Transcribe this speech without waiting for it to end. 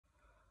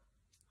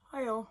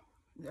Hi all,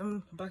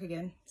 I'm back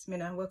again. It's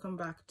Mina. Welcome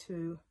back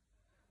to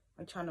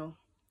my channel.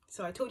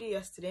 So I told you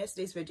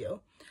yesterday's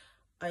video,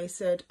 I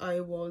said I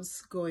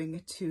was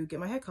going to get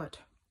my hair cut,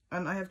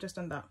 and I have just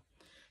done that.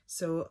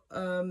 So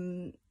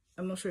I'm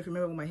not sure if you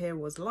remember what my hair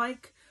was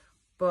like,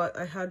 but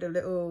I had a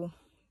little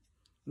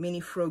mini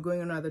fro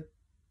going on at the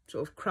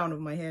sort of crown of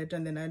my head,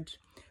 and then I'd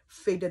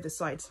faded the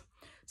sides.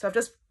 So I've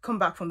just come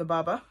back from the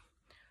barber,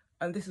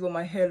 and this is what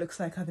my hair looks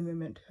like at the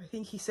moment. I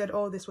think he said,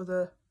 oh, this was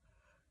a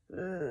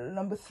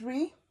number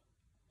 3.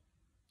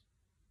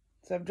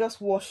 So I've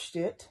just washed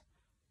it,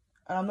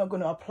 and I'm not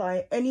going to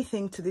apply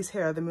anything to this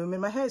hair at the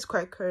moment. My hair is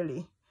quite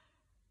curly.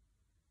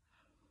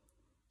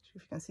 See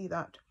if you can see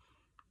that.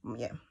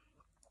 Yeah,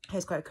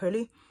 hair's quite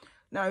curly.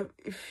 Now,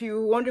 if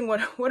you're wondering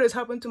what has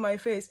happened to my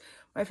face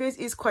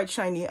is quite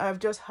shiny. I've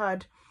just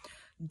had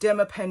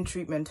Dermapen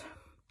treatment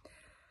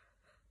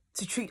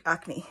to treat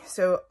acne.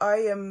 So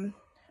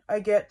I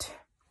get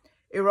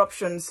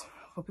eruptions,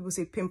 or people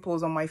say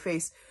pimples, on my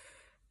face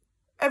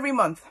every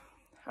month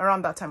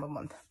around that time of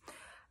month.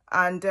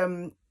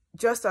 And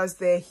just as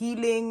they're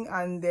healing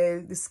and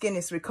the skin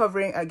is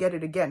recovering, I get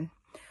it again.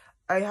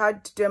 I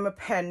had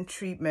Dermapen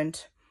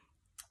treatment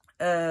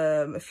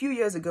a few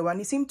years ago,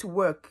 and it seemed to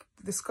work.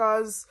 The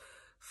scars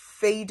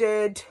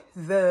faded,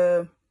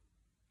 the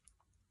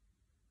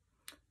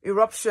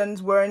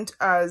eruptions weren't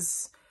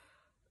as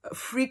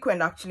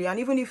frequent actually, and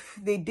even if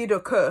they did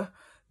occur,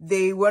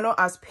 they were not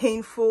as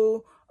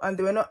painful and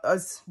they were not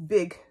as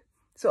big.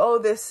 So all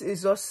this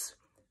is just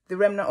the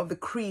remnant of the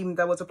cream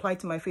that was applied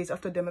to my face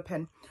after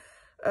Dermapen.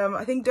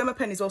 I think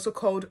Dermapen is also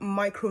called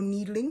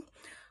microneedling.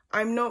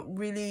 I'm not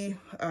really,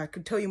 I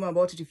could tell you more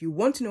about it if you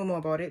want to know more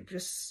about it.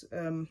 Just,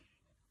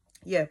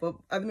 yeah, but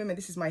at the moment,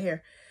 this is my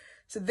hair.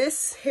 So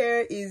this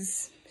hair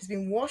has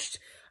been washed.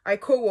 I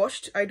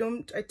co-washed. I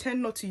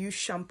tend not to use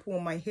shampoo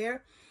on my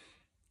hair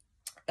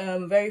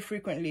very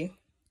frequently.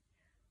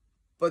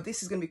 But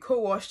this is going to be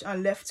co-washed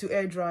and left to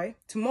air dry.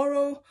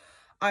 Tomorrow,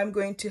 I'm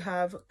going to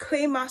have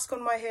clay mask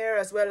on my hair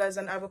as well as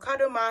an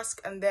avocado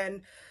mask, and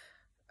then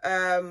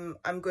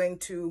I'm going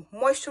to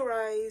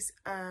moisturize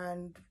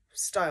and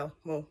style.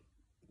 Well,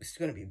 it's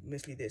going to be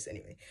mostly this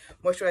anyway.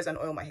 Moisturize and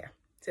oil my hair.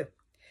 So,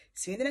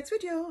 see you in the next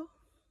video.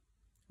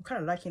 I'm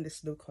kind of liking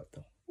this low cut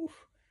though.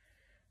 Oof.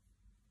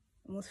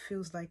 Almost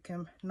feels like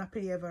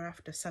Napoli Ever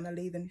After, Sana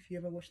Lathan, if you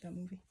ever watched that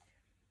movie.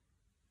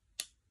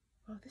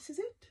 Well, this is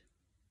it.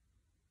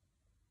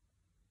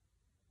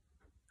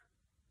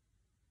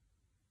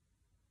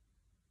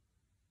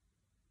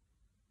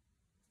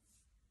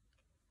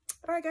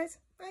 All right, guys.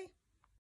 Bye.